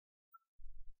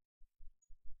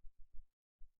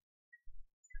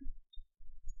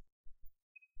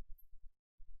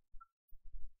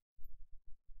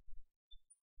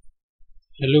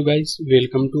Hello guys,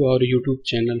 welcome to our YouTube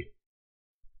channel.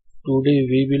 Today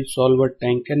we will solve a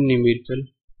tanker numerical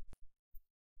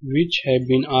which have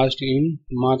been asked in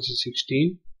March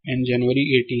 16 and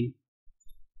January 18.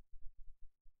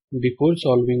 Before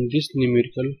solving this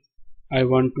numerical, I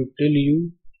want to tell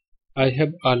you I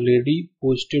have already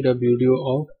posted a video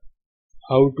of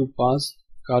how to pass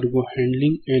cargo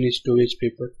handling and stowage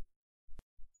paper.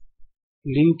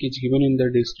 Link is given in the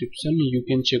description, you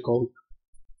can check out.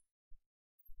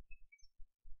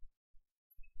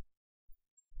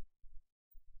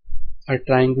 A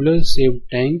triangular shaped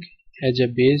tank has a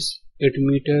base 8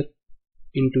 meter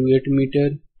into 8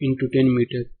 meter into 10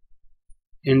 meter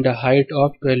and a height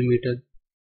of 12 meter.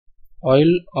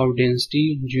 Oil of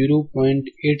density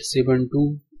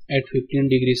 0.872 at 15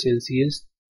 degrees Celsius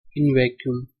in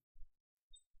vacuum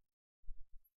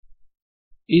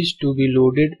is to be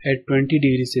loaded at 20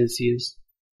 degrees Celsius.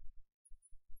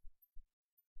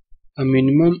 A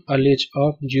minimum ullage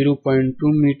of 0.2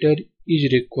 meter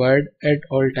is required at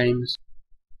all times.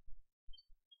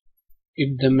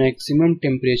 If the maximum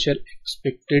temperature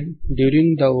expected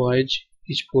during the voyage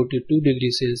is 42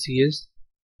 degrees Celsius,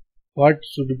 what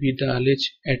should be the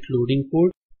ullage at loading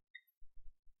port?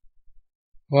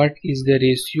 What is the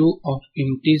ratio of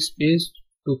empty space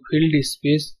to filled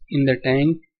space in the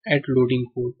tank at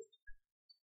loading port?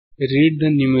 Read the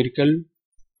numerical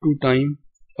 2 times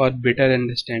for better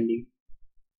understanding.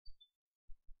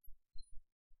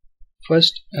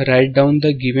 First, write down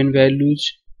the given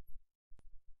values.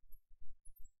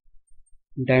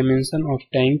 Dimension of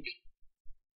tank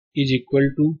is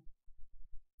equal to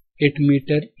 8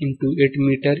 meter into 8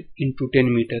 meter into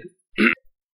 10 meter.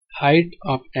 Height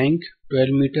of tank 12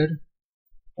 meter.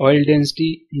 Oil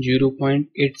density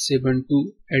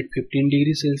 0.872 at 15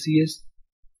 degrees Celsius.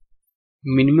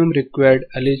 Minimum required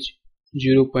ullage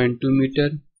 0.2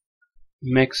 meter.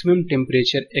 Maximum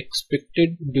temperature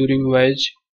expected during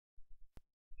voyage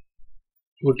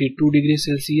 42 degrees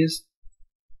Celsius.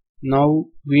 Now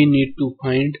we need to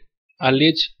find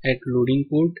ullage at loading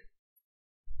port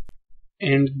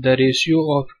and the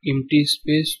ratio of empty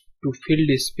space to filled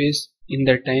space in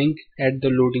the tank at the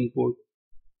loading port.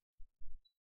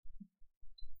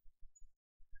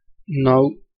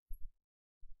 Now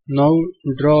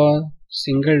draw a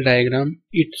single diagram.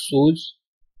 It shows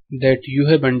that you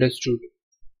have understood.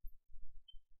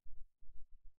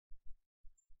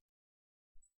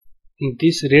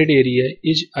 This red area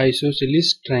is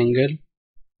isosceles triangle.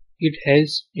 It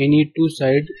has any two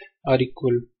sides are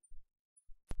equal.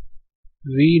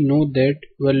 We know that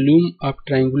volume of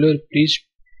triangular prism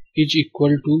is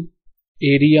equal to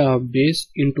area of base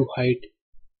into height.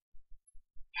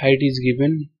 Height is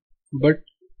given, but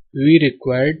we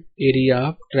required area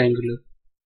of triangular.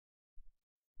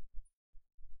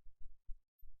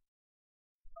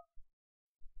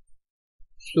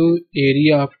 So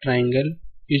area of triangle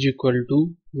is equal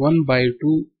to 1 by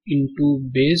 2 into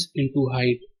base into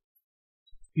height.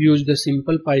 Use the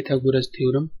simple Pythagoras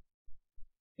theorem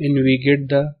and we get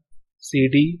the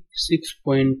CD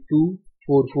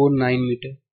 6.2449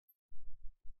 meter.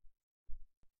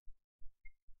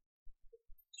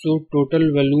 So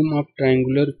total volume of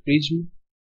triangular prism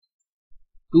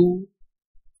 2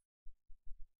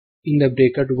 in the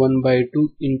bracket 1 by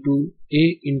 2 into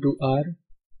A into R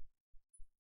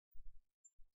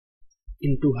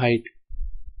into height.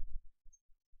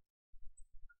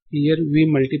 Here we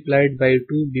multiplied by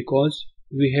 2 because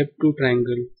we have two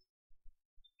triangles.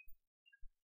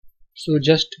 So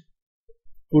just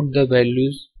put the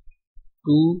values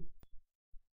 2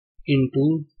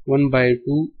 into 1 by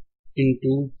 2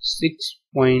 into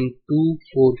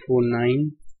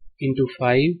 6.2449 into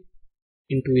 5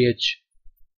 into H.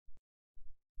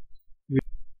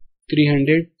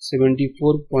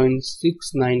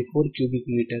 374.694 cubic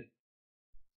meter.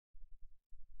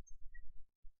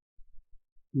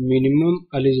 Minimum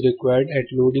ullage required at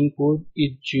loading port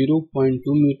is 0.2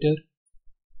 meter.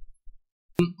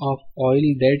 Of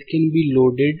oil that can be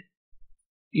loaded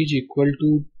is equal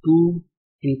to 2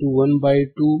 into 1 by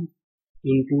 2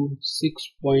 into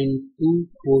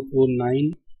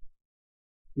 6.2449.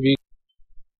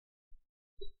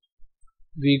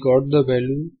 We got the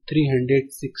value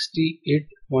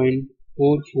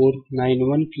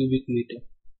 368.4491 cubic meter.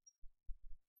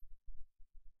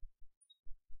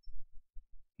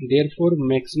 Therefore,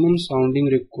 maximum sounding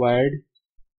required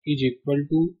is equal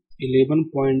to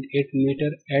 11.8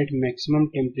 meter at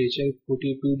maximum temperature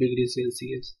 42 degrees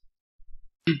Celsius.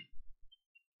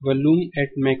 Volume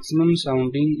at maximum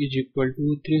sounding is equal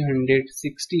to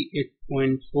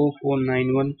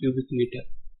 368.4491 cubic meter.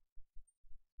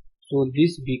 So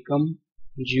this become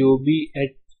GOB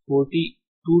at 40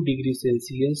 degrees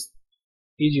Celsius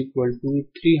is equal to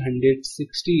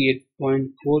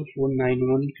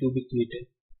 368.4491 cubic meter.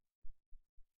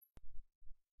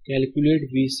 Calculate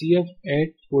VCF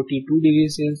at 42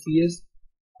 degrees Celsius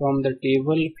from the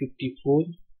table 54.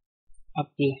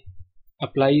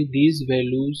 Apply these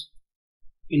values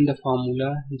in the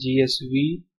formula.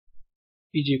 GSV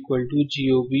is equal to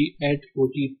GOV at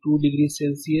 42 degrees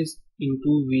Celsius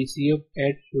into VCF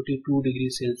at 42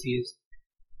 degrees Celsius.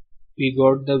 We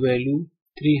got the value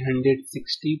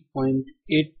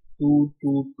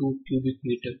 360.8222 cubic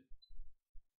meter.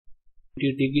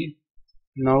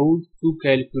 Now to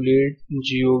calculate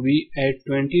GOV at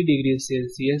 20 degrees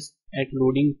Celsius at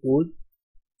loading port,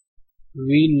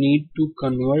 we need to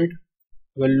convert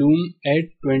volume at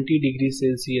 20 degrees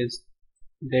Celsius,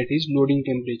 that is loading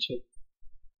temperature.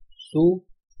 So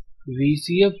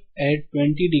VCF at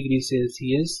 20 degrees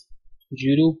Celsius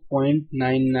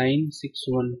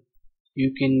 0.9961.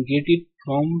 You can get it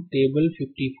from table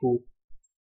 54.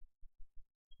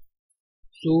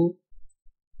 So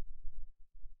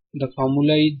the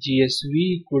formula is GSV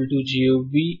equal to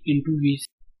GOV into VC.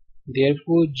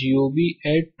 Therefore, GOV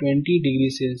at 20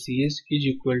 degrees Celsius is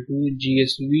equal to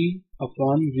GSV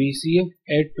upon VCF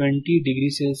at 20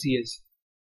 degrees Celsius.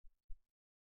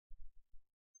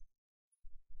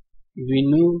 We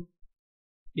know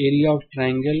area of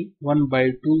triangle 1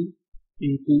 by 2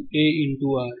 into A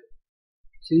into R.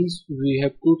 Since we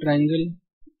have two triangles,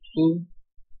 so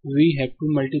we have to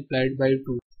multiply it by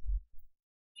 2.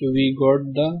 So we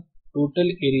got the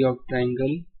total area of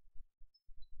triangle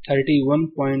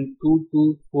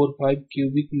 31.2245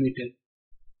 cubic meter.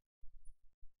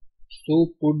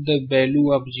 So put the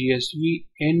value of GSV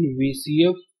and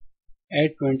VCF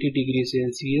at 20 degrees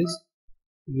Celsius.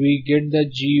 We get the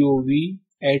GOV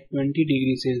at 20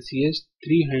 degrees Celsius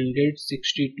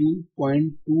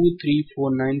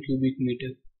 362.2349 cubic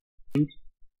meter.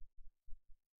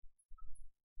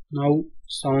 Now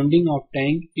sounding of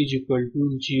tank is equal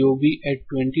to GOV at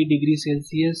 20 degrees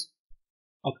Celsius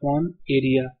upon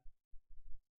area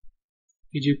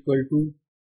is equal to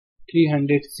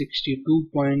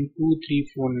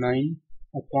 362.2349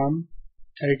 upon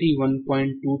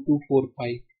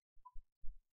 31.2245.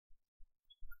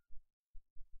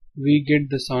 We get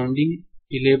the sounding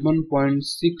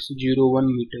 11.601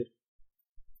 meter.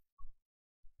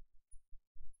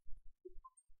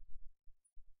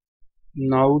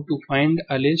 Now to find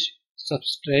LH,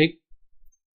 subtract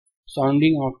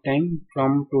sounding of tank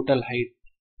from total height.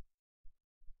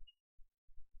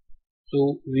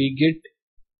 So we get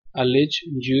LH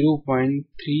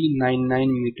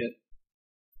 0.399 meter.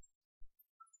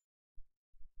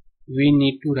 We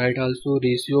need to write also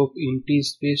ratio of empty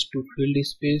space to filled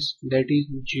space, that is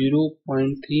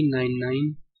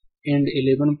 0.399 and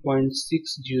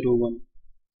 11.601.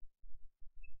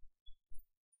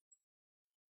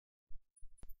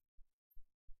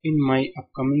 In my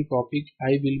upcoming topic,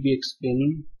 I will be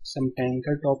explaining some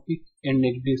tanker topic and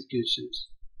negative questions.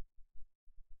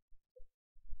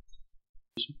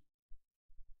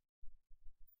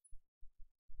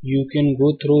 You can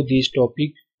go through this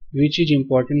topic, which is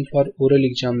important for oral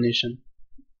examination.